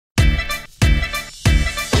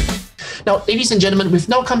Now, ladies and gentlemen, we've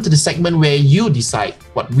now come to the segment where you decide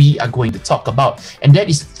what we are going to talk about, and that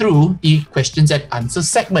is through the questions and answers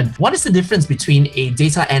segment. What is the difference between a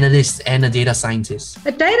data analyst and a data scientist?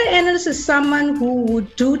 A data analyst is someone who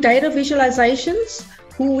would do data visualizations,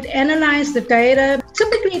 who would analyze the data.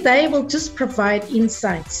 Typically, they will just provide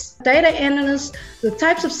insights. Data analysts, the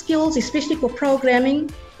types of skills, especially for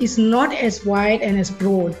programming, is not as wide and as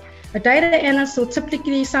broad. A data analyst will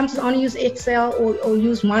typically sometimes only use Excel or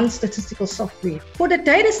use one statistical software. For the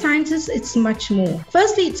data scientist, it's much more.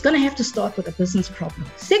 Firstly, it's going to have to start with a business problem.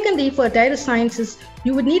 Secondly, for a data scientist,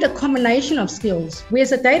 you would need a combination of skills,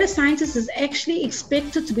 whereas a data scientist is actually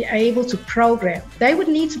expected to be able to program. They would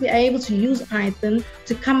need to be able to use Python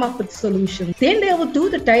to come up with solutions. Then they will do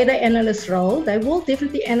the data analyst role. They will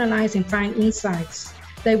definitely analyze and find insights.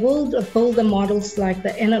 They will build the models like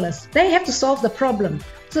the analysts. They have to solve the problem.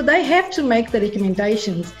 So they have to make the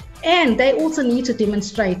recommendations, and they also need to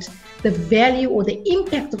demonstrate the value or the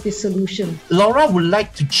impact of the solution. Laura would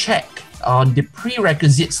like to check on the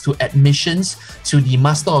prerequisites to admissions to the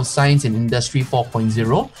Master of Science in Industry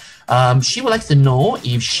 4.0. She would like to know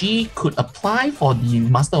if she could apply for the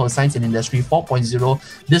Master of Science in Industry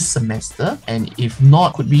 4.0 this semester, and if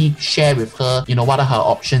not, could we share with her, what are her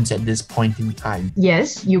options at this point in time?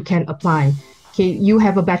 Yes, you can apply. Okay, you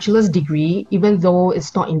have a bachelor's degree, even though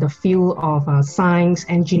it's not in the field of science,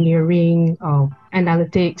 engineering,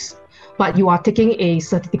 analytics, but you are taking a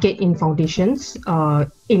certificate in foundations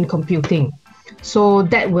in computing. So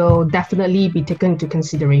that will definitely be taken into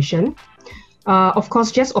consideration. Of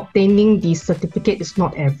course, just obtaining the certificate is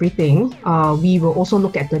not everything. We will also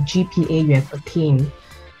look at the GPA you have attained.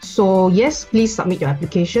 So yes, please submit your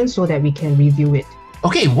application so that we can review it.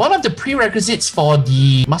 Okay, one of the prerequisites for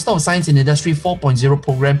the Master of Science in Industry 4.0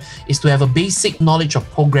 program is to have a basic knowledge of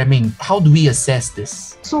programming. How do we assess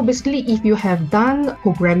this? So basically, if you have done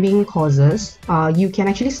programming courses, you can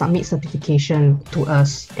actually submit certification to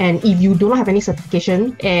us. And if you do not have any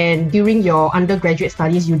certification and during your undergraduate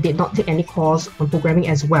studies, you did not take any course on programming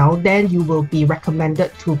as well, then you will be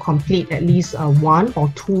recommended to complete at least 1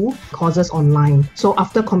 or 2 courses online. So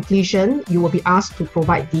after completion, you will be asked to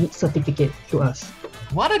provide the certificate to us.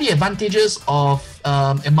 What are the advantages of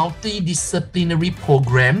a multidisciplinary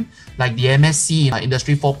program like the MSc in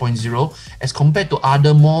Industry 4.0 as compared to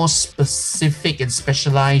other more specific and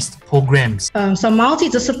specialized programs? So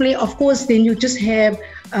multidisciplinary, of course, then you just have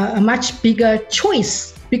a much bigger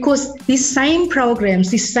choice, because these same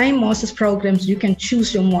programs, these same master's programs, you can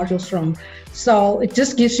choose your modules from. So it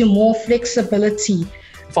just gives you more flexibility.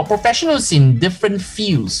 For professionals in different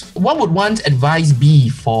fields, what would one's advice be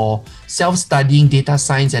for self-studying data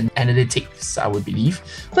science and analytics, I would believe?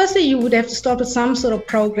 Firstly, you would have to start with some sort of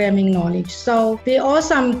programming knowledge. So there are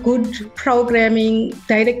some good programming,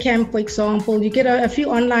 data camp, for example. You get a few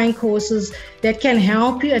online courses that can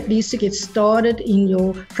help you at least to get started in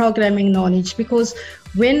your programming knowledge, because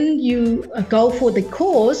when you go for the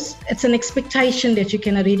course, it's an expectation that you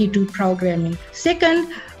can already do programming.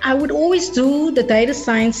 Second, I would always do the data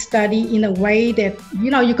science study in a way that,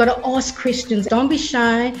 you got to ask questions. Don't be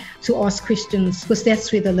shy to ask questions, because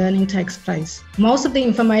that's where the learning takes place. Most of the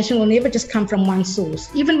information will never just come from one source.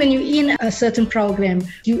 Even when you're in a certain program,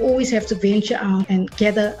 you always have to venture out and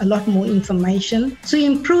gather a lot more information to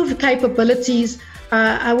improve capabilities.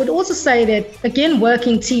 I would also say that, again,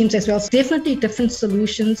 working teams as well. Definitely different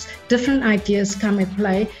solutions, different ideas come at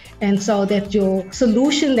play. And so that your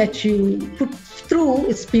solution that you put through,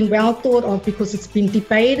 it's been well thought of because it's been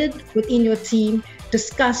debated within your team,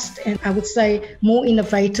 discussed, and I would say more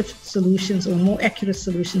innovative solutions or more accurate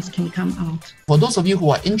solutions can come out. For those of you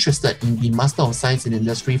who are interested in the Master of Science in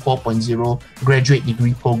Industry 4.0 graduate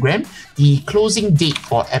degree program, the closing date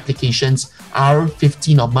for applications are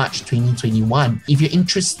 15th of March 2021. If you're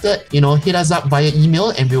interested, hit us up via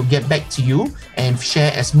email and we'll get back to you and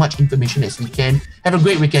share as much information as we can. Have a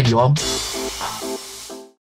great weekend, you all.